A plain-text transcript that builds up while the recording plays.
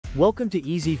Welcome to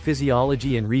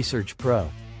EasyPhysiology and ResearchPro.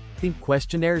 Think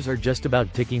questionnaires are just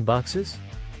about ticking boxes?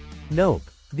 Nope.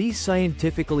 These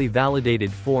scientifically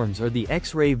validated forms are the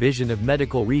X-ray vision of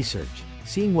medical research,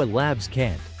 seeing what labs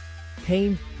can't.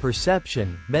 Pain,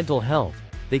 perception, mental health,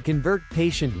 they convert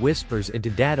patient whispers into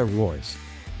data roars.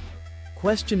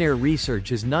 Questionnaire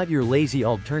research is not your lazy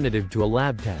alternative to a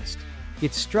lab test.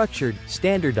 It's structured,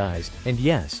 standardized, and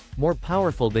yes, more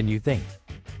powerful than you think.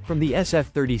 From the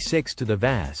SF-36 to the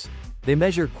VAS, they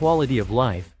measure quality of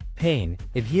life, pain,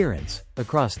 adherence,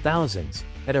 across thousands,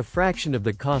 at a fraction of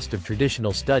the cost of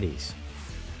traditional studies.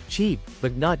 Cheap,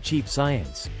 but not cheap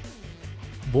science.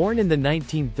 Born in the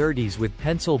 1930s with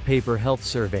pencil-paper health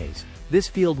surveys, this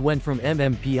field went from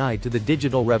MMPI to the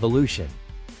digital revolution.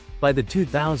 By the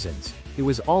 2000s, it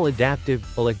was all adaptive,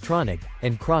 electronic,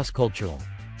 and cross-cultural.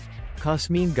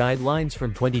 COSMIN guidelines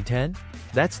from 2010?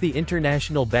 That's the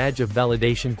international badge of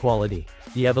validation quality.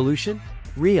 The evolution?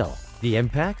 Real. The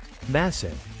impact?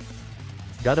 Massive.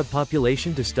 Got a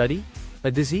population to study? A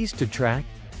disease to track?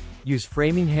 Use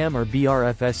Framingham or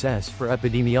BRFSS for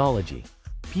epidemiology.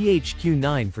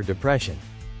 PHQ-9 for depression.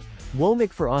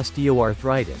 WOMIC for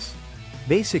osteoarthritis.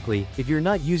 Basically, if you're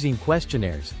not using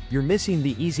questionnaires, you're missing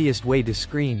the easiest way to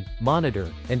screen,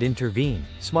 monitor, and intervene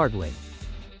smartly.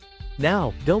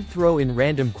 Now, don't throw in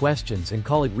random questions and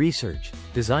call it research.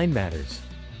 Design matters.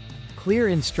 Clear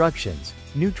instructions,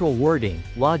 neutral wording,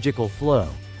 logical flow.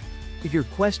 If your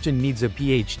question needs a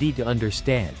PhD to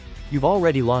understand, you've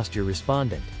already lost your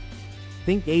respondent.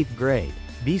 Think 8th grade.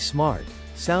 Be smart.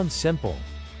 Sounds simple.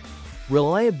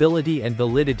 Reliability and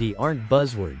validity aren't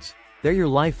buzzwords. They're your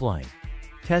lifeline.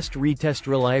 Test-retest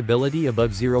reliability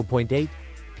above 0.8?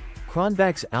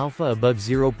 Cronvax alpha above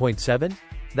 0.7?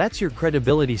 That's your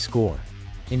credibility score.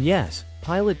 And yes,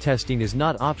 pilot testing is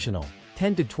not optional.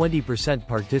 10 to 20%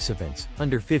 participants,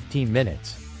 under 15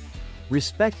 minutes.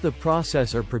 Respect the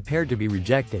process or prepare to be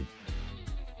rejected.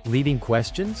 Leading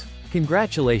questions?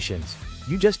 Congratulations,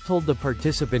 you just told the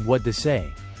participant what to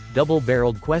say.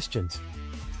 Double-barreled questions.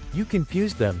 You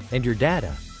confused them, and your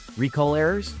data. Recall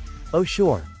errors? Oh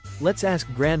sure. Let's ask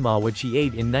grandma what she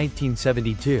ate in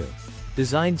 1972.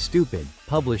 Design stupid,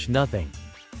 publish nothing.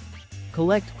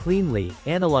 Collect cleanly,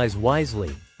 analyze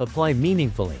wisely, apply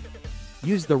meaningfully.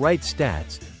 Use the right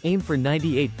stats, aim for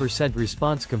 98%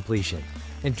 response completion,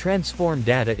 and transform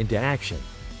data into action.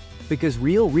 Because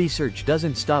real research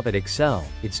doesn't stop at Excel,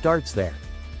 it starts there.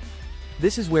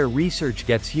 This is where research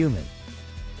gets human.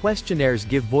 Questionnaires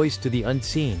give voice to the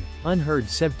unseen, unheard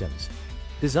symptoms.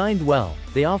 Designed well,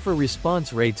 they offer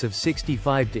response rates of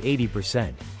 65 to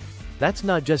 80%. That's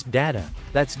not just data,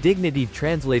 that's dignity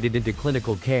translated into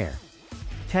clinical care.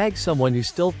 Tag someone who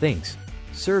still thinks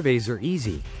surveys are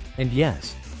easy. And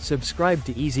yes, subscribe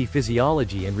to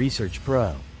EasyPhysiology and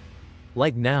ResearchPro.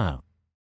 Like now.